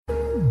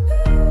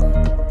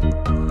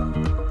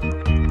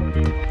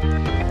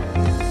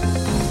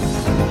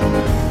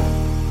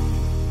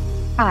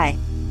Hi,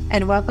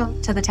 and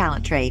welcome to The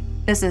Talent Trade.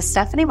 This is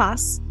Stephanie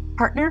Moss,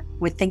 partner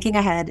with Thinking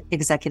Ahead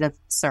Executive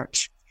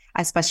Search.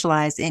 I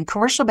specialize in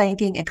commercial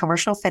banking and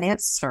commercial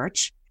finance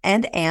search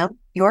and am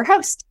your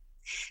host.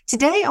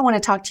 Today, I want to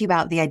talk to you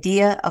about the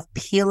idea of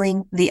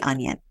peeling the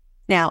onion.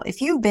 Now,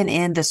 if you've been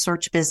in the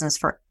search business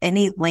for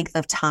any length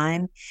of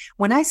time,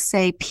 when I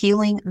say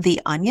peeling the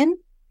onion,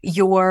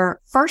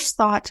 your first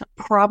thought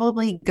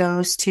probably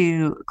goes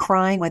to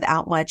crying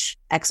without much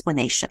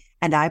explanation,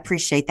 and I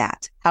appreciate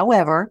that.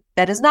 However,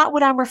 that is not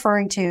what I'm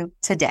referring to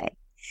today.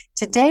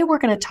 Today, we're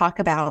going to talk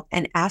about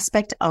an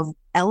aspect of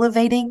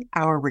elevating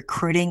our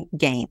recruiting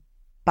game.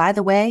 By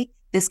the way,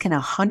 this can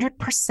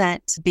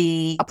 100%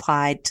 be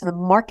applied to the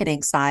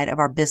marketing side of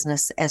our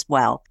business as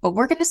well. But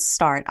we're going to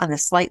start on the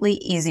slightly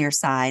easier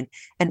side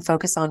and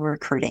focus on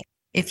recruiting.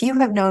 If you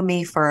have known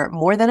me for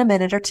more than a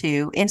minute or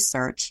two in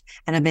search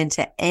and have been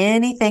to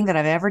anything that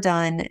I've ever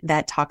done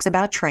that talks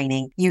about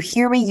training, you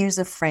hear me use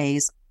a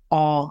phrase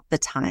all the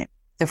time.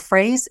 The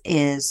phrase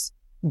is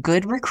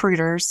good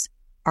recruiters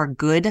are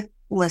good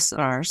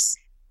listeners.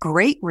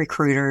 Great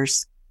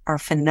recruiters are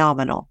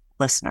phenomenal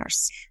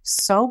listeners.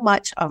 So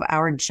much of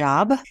our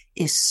job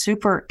is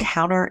super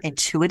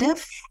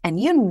counterintuitive, and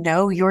you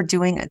know you're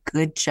doing a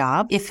good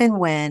job if and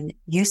when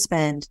you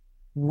spend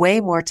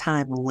way more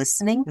time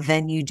listening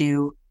than you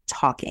do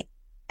talking.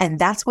 And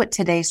that's what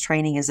today's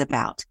training is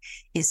about,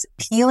 is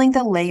peeling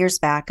the layers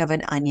back of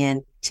an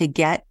onion to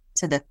get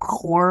to the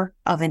core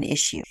of an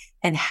issue.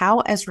 And how,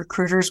 as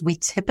recruiters, we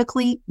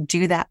typically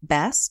do that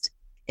best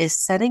is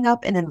setting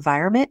up an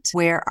environment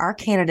where our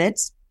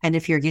candidates, and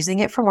if you're using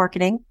it for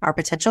marketing, our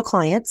potential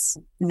clients,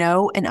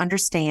 know and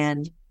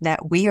understand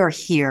that we are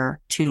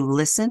here to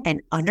listen and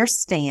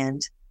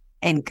understand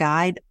and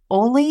guide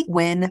only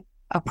when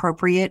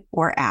appropriate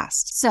or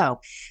asked.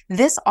 So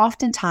this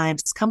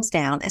oftentimes comes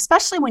down,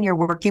 especially when you're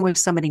working with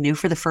somebody new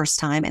for the first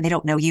time and they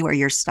don't know you or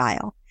your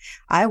style.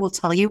 I will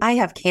tell you, I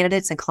have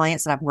candidates and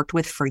clients that I've worked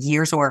with for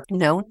years or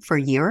known for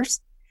years,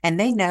 and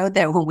they know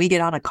that when we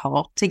get on a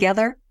call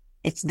together,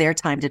 it's their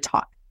time to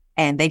talk.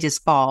 And they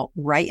just fall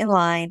right in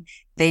line.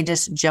 They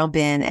just jump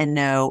in and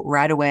know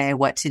right away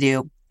what to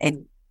do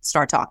and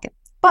start talking.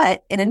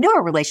 But in a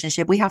newer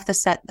relationship, we have to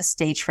set the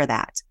stage for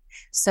that.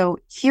 So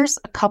here's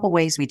a couple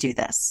ways we do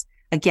this.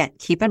 Again,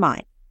 keep in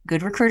mind,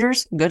 good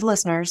recruiters, good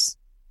listeners,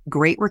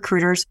 great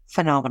recruiters,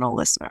 phenomenal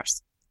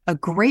listeners. A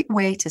great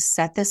way to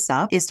set this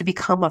up is to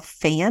become a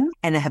fan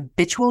and a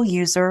habitual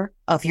user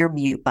of your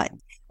mute button.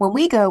 When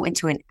we go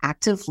into an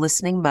active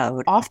listening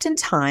mode,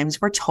 oftentimes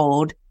we're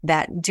told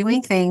that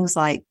doing things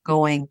like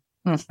going,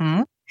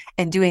 and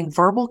doing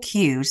verbal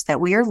cues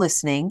that we are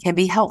listening can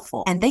be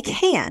helpful. And they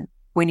can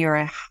when you're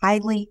a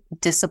highly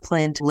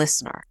disciplined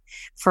listener.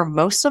 For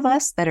most of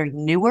us that are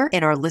newer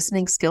in our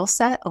listening skill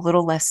set, a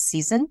little less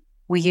seasoned,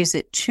 we use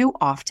it too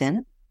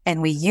often,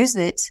 and we use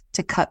it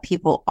to cut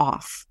people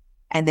off.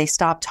 And they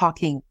stop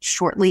talking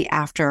shortly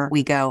after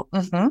we go,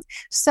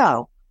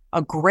 So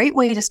a great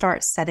way to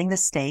start setting the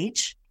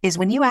stage is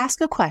when you ask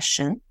a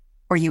question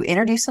or you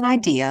introduce an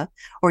idea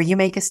or you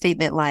make a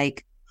statement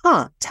like,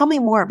 tell me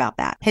more about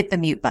that. Hit the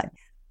mute button.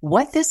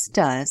 What this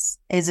does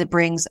is it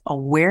brings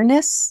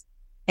awareness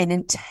and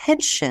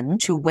intention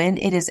to when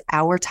it is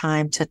our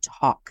time to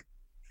talk.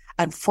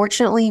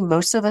 Unfortunately,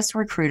 most of us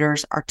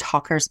recruiters are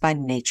talkers by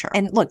nature.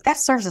 And look, that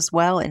serves us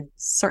well in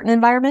certain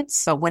environments.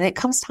 So when it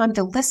comes time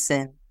to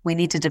listen, we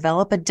need to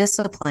develop a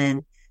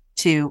discipline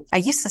to, I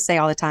used to say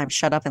all the time,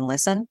 shut up and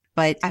listen,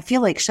 but I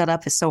feel like shut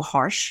up is so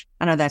harsh.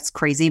 I know that's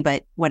crazy,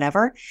 but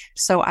whatever.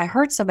 So I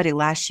heard somebody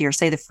last year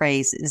say the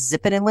phrase,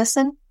 zip it and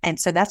listen. And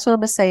so that's what I'm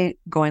going to say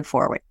going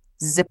forward.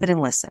 Zip it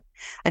and listen.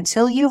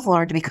 Until you've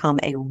learned to become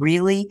a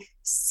really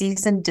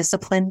seasoned,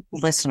 disciplined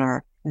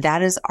listener,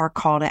 that is our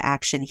call to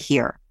action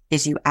here,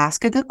 is you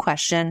ask a good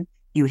question,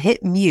 you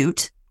hit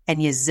mute,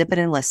 and you zip it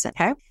and listen,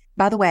 okay?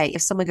 By the way,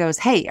 if someone goes,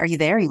 hey, are you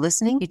there? Are you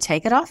listening? You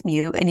take it off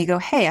mute and you go,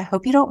 hey, I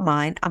hope you don't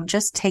mind. I'm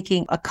just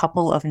taking a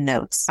couple of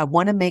notes. I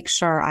want to make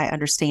sure I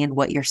understand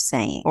what you're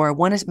saying, or I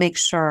want to make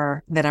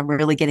sure that I'm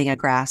really getting a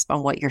grasp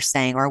on what you're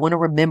saying, or I want to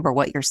remember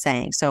what you're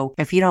saying. So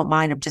if you don't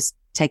mind, I'm just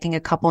taking a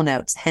couple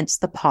notes, hence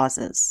the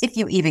pauses. If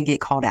you even get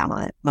called out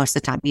on it, most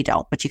of the time you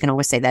don't, but you can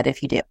always say that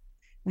if you do.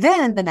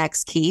 Then the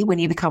next key, when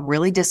you become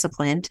really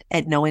disciplined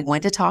at knowing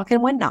when to talk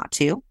and when not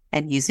to,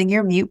 and using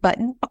your mute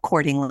button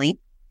accordingly,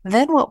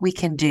 then what we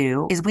can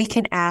do is we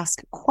can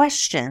ask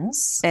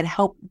questions that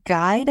help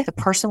guide the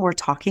person we're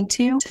talking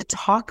to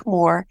talk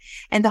more.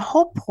 And the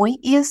whole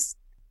point is,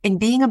 in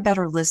being a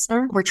better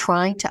listener, we're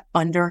trying to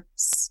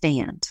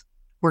understand.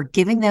 We're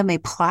giving them a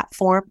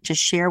platform to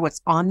share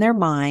what's on their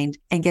mind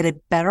and get a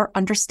better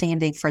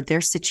understanding for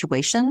their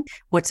situation,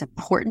 what's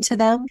important to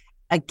them.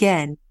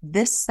 Again,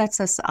 this sets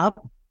us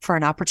up for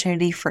an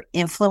opportunity for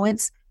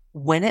influence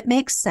when it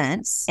makes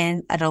sense,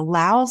 and it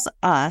allows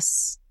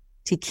us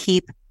to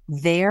keep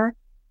their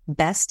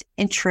best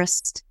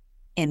interest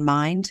in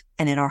mind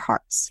and in our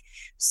hearts.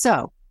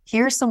 So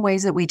here's some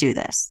ways that we do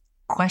this.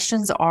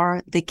 questions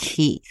are the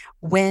key.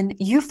 When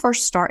you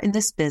first start in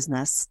this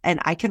business, and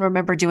I can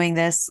remember doing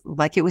this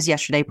like it was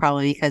yesterday,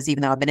 probably because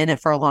even though I've been in it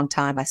for a long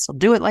time, I still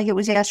do it like it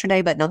was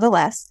yesterday. But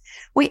nonetheless,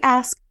 we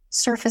ask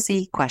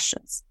surfacey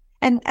questions.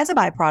 And as a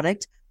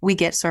byproduct, we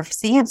get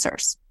surfacey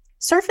answers.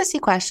 Surfacey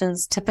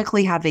questions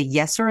typically have a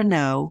yes or a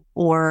no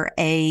or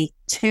a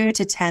 2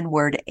 to 10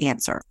 word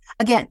answer.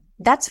 Again,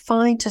 that's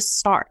fine to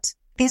start.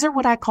 These are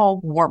what I call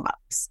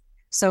warm-ups.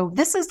 So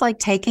this is like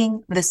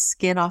taking the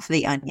skin off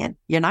the onion.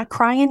 You're not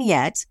crying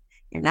yet.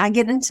 You're not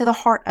getting into the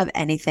heart of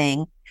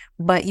anything,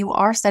 but you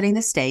are setting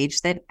the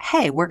stage that,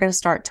 hey, we're going to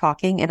start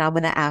talking and I'm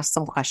going to ask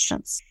some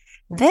questions.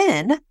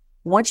 Then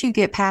once you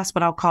get past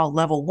what I'll call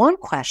level 1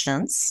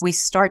 questions, we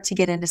start to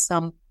get into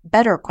some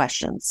better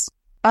questions.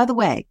 By the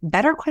way,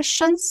 better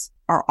questions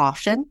are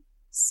often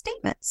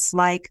statements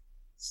like,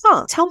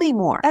 tell me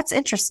more. That's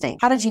interesting.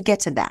 How did you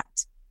get to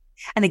that?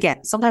 And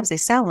again, sometimes they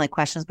sound like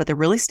questions, but they're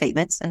really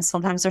statements. And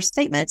sometimes they're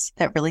statements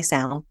that really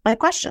sound like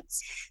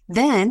questions.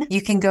 Then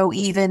you can go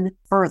even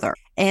further.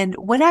 And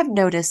when I've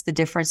noticed the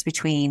difference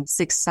between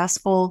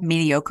successful,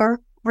 mediocre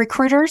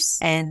recruiters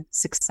and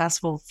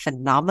successful,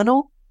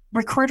 phenomenal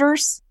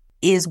recruiters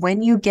is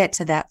when you get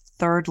to that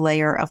third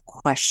layer of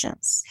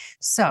questions.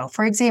 So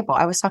for example,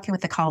 I was talking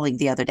with a colleague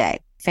the other day,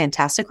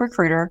 fantastic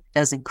recruiter,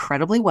 does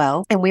incredibly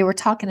well. And we were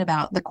talking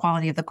about the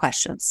quality of the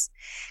questions.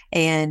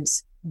 And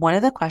one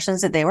of the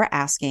questions that they were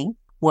asking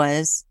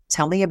was,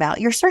 tell me about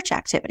your search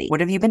activity.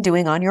 What have you been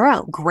doing on your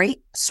own? Great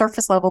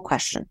surface level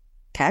question.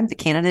 Okay. The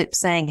candidate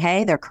saying,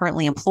 hey, they're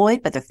currently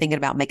employed, but they're thinking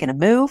about making a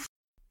move.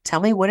 Tell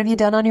me, what have you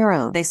done on your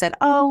own? They said,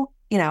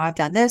 I've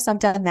done this, I've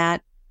done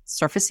that.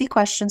 Surfacey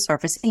question,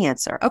 surfacey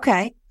answer.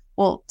 Okay.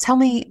 Well, tell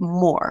me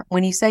more.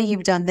 When you say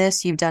you've done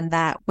this, you've done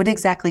that, what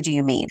exactly do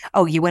you mean?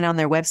 Oh, you went on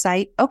their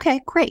website?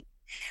 Okay, great.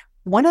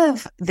 One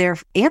of their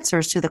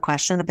answers to the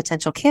question, the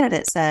potential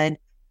candidate said,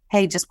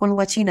 hey, just want to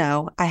let you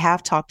know, I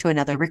have talked to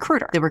another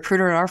recruiter. The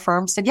recruiter at our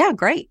firm said, yeah,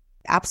 great.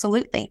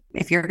 Absolutely.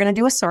 If you're going to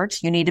do a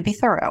search, you need to be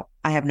thorough.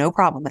 I have no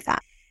problem with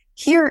that.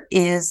 Here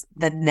is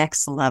the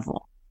next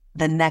level.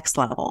 The next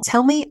level.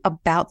 Tell me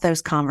about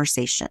those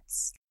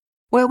conversations.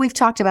 Well, we've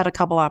talked about a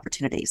couple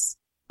opportunities.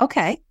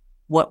 Okay.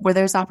 What were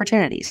those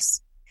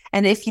opportunities?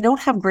 And if you don't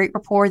have great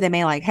rapport, they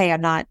may like, hey,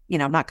 I'm not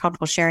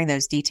comfortable sharing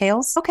those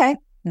details. Okay.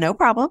 No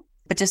problem.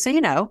 But just so you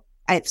know,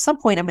 at some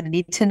point, I'm going to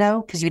need to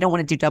know because you don't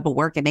want to do double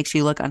work. It makes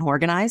you look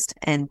unorganized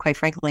and quite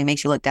frankly, it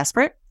makes you look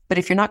desperate. But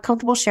if you're not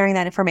comfortable sharing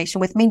that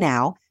information with me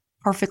now,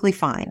 perfectly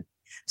fine.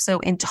 So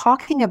in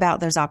talking about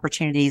those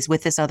opportunities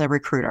with this other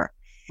recruiter,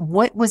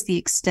 what was the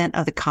extent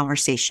of the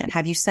conversation?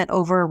 Have you sent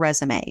over a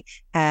resume?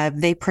 Have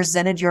they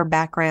presented your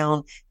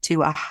background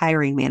to a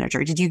hiring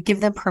manager? Did you give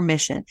them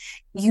permission?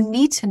 You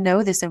need to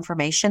know this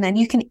information and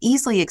you can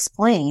easily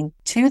explain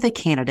to the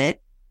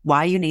candidate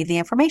why you need the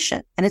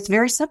information. And it's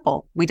very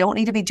simple. We don't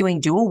need to be doing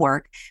dual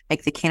work,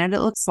 make the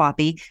candidate look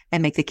sloppy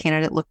and make the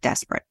candidate look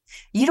desperate.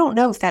 You don't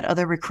know if that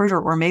other recruiter,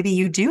 or maybe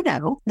you do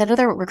know that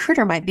other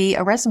recruiter might be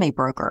a resume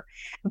broker.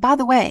 And by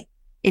the way,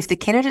 if the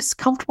candidate's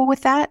comfortable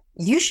with that,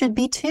 you should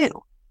be too.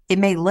 It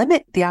may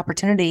limit the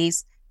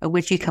opportunities at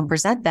which you can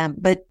present them,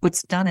 but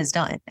what's done is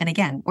done. And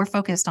again, we're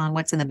focused on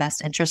what's in the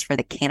best interest for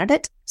the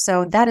candidate.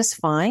 So that is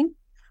fine,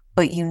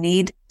 but you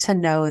need to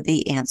know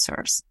the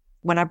answers.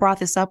 When I brought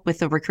this up with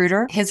the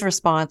recruiter, his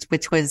response,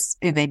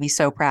 it made me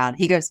so proud.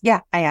 He goes, yeah,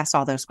 I asked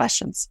all those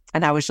questions.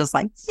 And I was just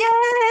like,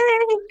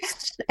 yay.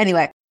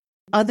 Anyway,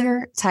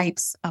 other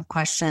types of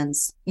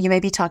questions, you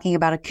may be talking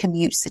about a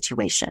commute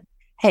situation.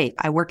 Hey,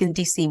 I work in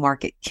the DC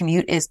market.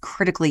 Commute is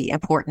critically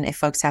important if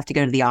folks have to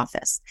go to the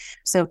office.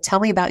 So tell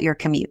me about your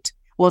commute.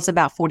 Well, it's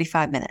about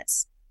 45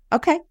 minutes.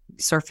 Okay.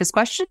 Surface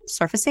question,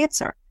 surface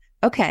answer.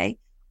 Okay.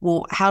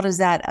 Well, how does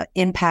that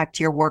impact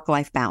your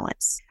work-life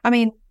balance? I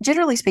mean,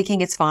 generally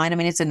speaking, it's fine. I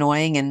mean, it's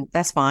annoying and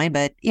that's fine,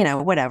 but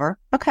whatever.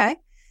 Okay.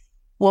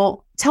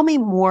 Well, tell me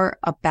more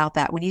about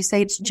that. When you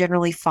say it's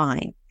generally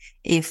fine,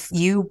 if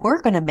you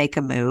were going to make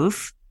a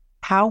move,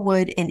 how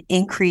would an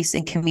increase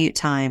in commute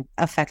time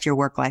affect your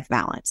work-life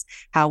balance?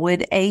 How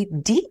would a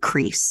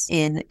decrease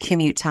in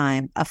commute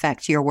time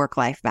affect your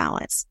work-life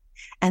balance?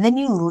 And then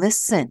you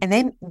listen.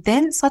 And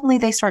then suddenly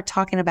they start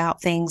talking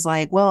about things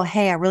like, well,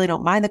 hey, I really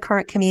don't mind the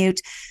current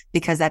commute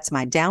because that's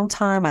my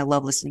downtime. I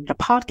love listening to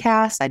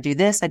podcasts. I do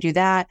this, I do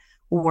that.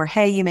 Or,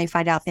 hey, you may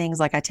find out things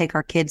like I take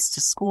our kids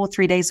to school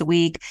 3 days a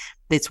week.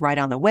 It's right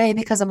on the way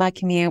because of my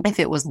commute.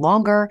 If it was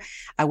longer,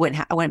 I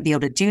wouldn't be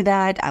able to do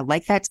that. I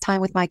like that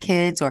time with my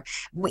kids. Or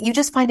you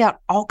just find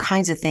out all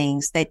kinds of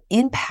things that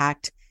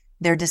impact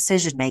their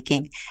decision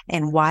making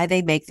and why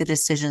they make the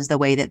decisions the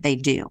way that they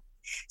do.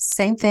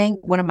 Same thing.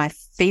 One of my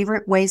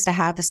favorite ways to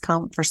have this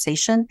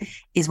conversation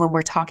is when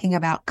we're talking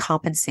about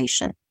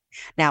compensation.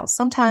 Now,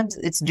 sometimes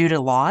it's due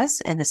to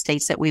laws in the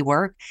states that we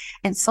work.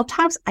 And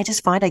sometimes I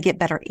just find I get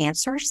better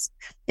answers.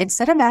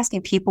 Instead of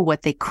asking people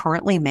what they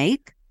currently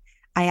make,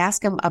 I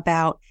ask them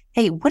about,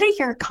 hey, what are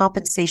your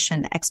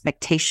compensation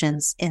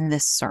expectations in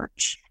this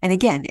search? And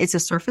again, it's a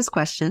surface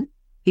question.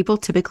 People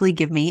typically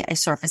give me a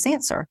surface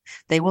answer.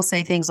 They will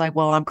say things like,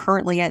 well, I'm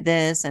currently at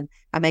this and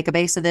I make a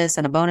base of this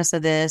and a bonus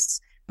of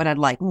this. but I'd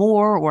like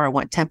more, or I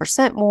want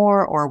 10%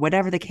 more, or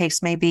whatever the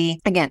case may be.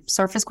 Again,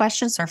 surface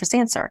question, surface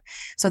answer.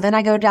 So then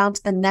I go down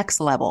to the next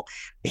level,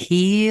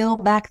 peel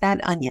back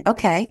that onion.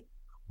 Okay.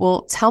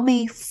 Well, tell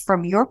me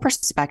from your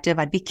perspective,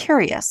 I'd be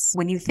curious.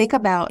 When you think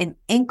about an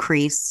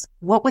increase,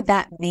 what would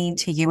that mean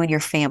to you and your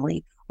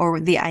family? Or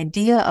the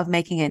idea of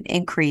making an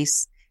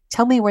increase,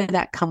 tell me where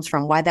that comes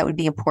from, why that would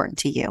be important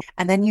to you.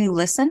 And then you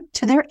listen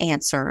to their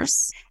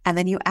answers, and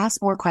then you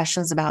ask more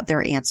questions about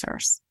their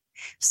answers.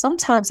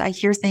 Sometimes I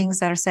hear things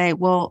that are say,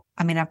 well,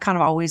 I mean, I've kind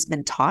of always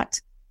been taught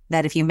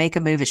that if you make a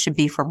move, it should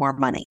be for more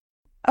money.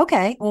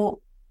 Okay,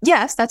 well,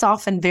 yes, that's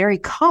often very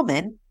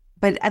common,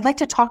 but I'd like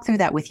to talk through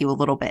that with you a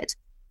little bit.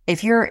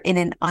 If you're in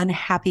an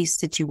unhappy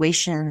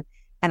situation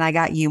and I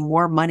got you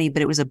more money,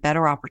 but it was a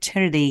better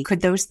opportunity,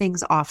 could those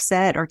things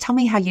offset? Or tell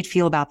me how you'd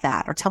feel about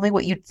that. Or tell me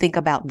what you'd think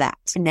about that.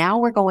 Now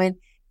we're going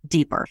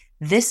deeper.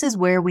 This is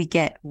where we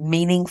get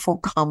meaningful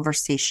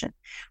conversation.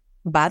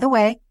 By the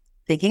way,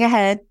 thinking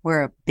ahead,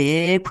 we're a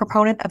big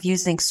proponent of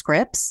using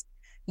scripts.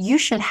 You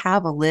should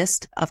have a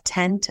list of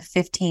 10 to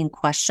 15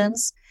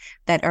 questions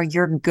that are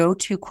your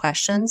go-to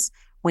questions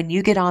when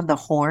you get on the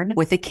horn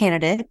with a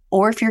candidate,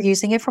 or if you're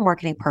using it for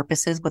marketing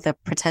purposes with a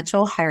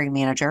potential hiring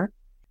manager,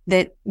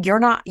 that you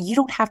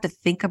don't have to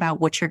think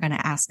about what you're going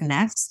to ask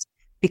next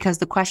because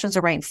the questions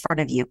are right in front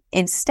of you.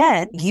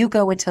 Instead, you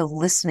go into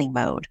listening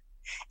mode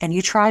and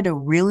you try to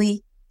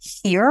really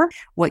hear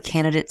what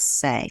candidates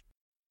say.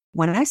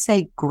 When I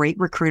say great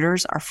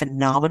recruiters are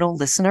phenomenal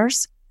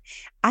listeners,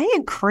 I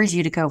encourage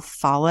you to go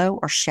follow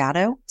or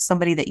shadow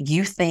somebody that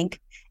you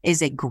think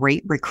is a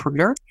great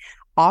recruiter.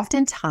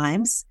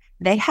 Oftentimes,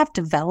 they have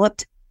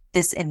developed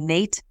this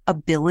innate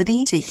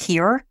ability to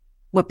hear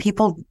what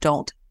people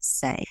don't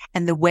say.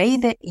 And the way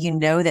that you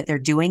know that they're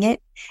doing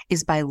it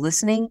is by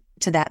listening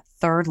to that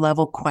third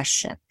level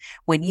question.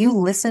 When you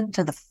listen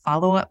to the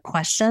follow-up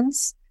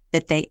questions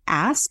that they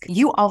ask,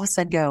 you all of a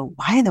sudden go,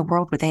 why in the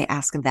world would they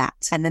ask that?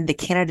 And then the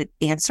candidate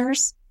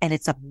answers and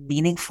it's a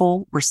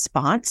meaningful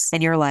response.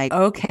 And you're like,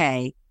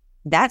 okay,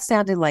 that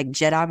sounded like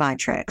Jedi mind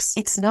tricks.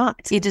 It's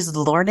not. It is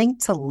learning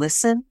to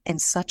listen in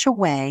such a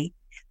way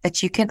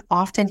that you can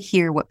often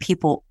hear what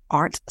people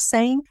aren't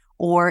saying,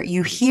 or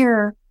you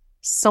hear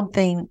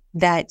something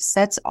that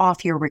sets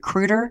off your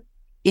recruiter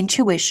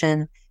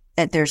intuition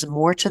that there's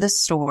more to the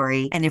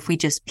story. And if we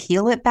just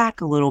peel it back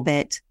a little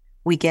bit,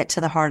 we get to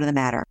the heart of the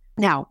matter.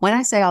 Now, when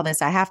I say all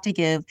this, I have to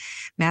give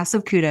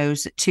massive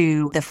kudos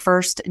to the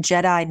first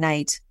Jedi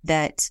Knight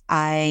that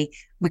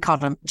we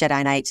called him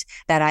Jedi Knight,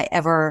 that I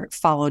ever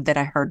followed that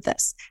I heard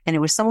this. And it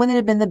was someone that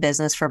had been in the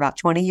business for about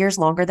 20 years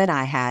longer than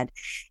I had.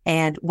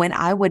 And when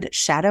I would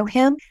shadow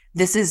him,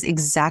 this is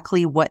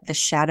exactly what the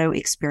shadow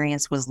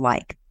experience was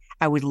like.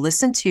 I would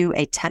listen to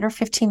a 10 or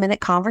 15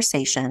 minute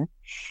conversation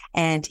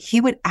and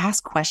he would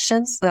ask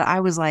questions that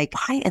I was like,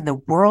 why in the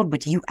world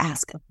would you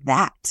ask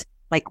that?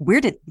 Like,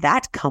 where did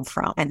that come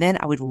from? And then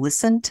I would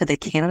listen to the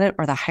candidate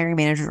or the hiring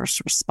manager's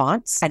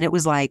response. And it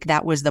was like,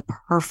 that was the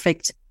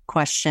perfect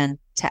question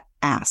to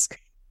ask.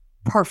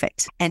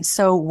 Perfect. And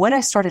so what I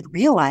started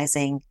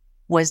realizing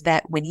was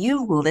that when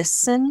you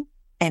listen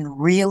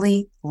and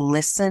really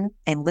listen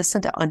and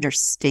listen to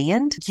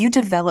understand, you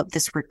develop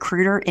this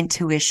recruiter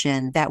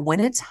intuition that when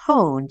it's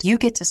honed, you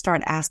get to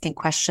start asking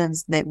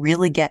questions that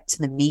really get to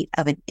the meat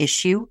of an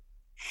issue.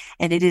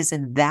 And it is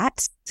in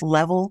that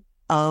level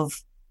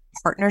of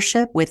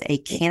partnership with a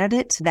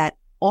candidate that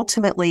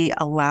ultimately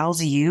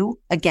allows you,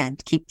 again,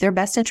 to keep their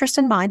best interest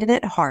in mind and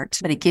at heart,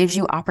 but it gives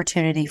you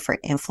opportunity for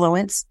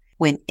influence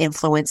when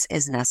influence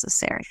is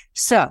necessary.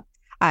 So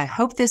I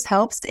hope this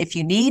helps. If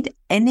you need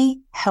any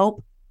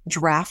help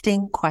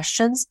drafting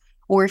questions,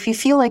 or if you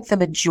feel like the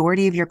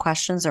majority of your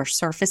questions are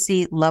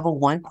surfacey level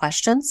 1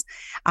 questions,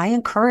 I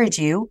encourage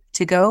you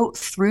to go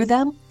through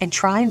them and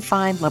try and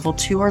find level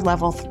 2 or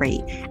level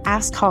 3.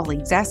 Ask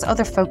colleagues, ask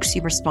other folks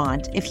you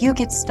respond. If you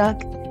get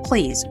stuck,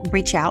 please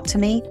reach out to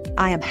me.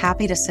 I am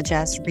happy to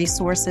suggest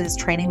resources,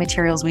 training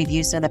materials we've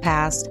used in the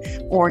past,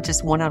 or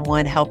just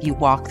one-on-one help you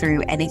walk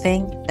through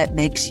anything that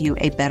makes you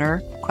a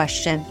better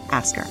question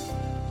asker.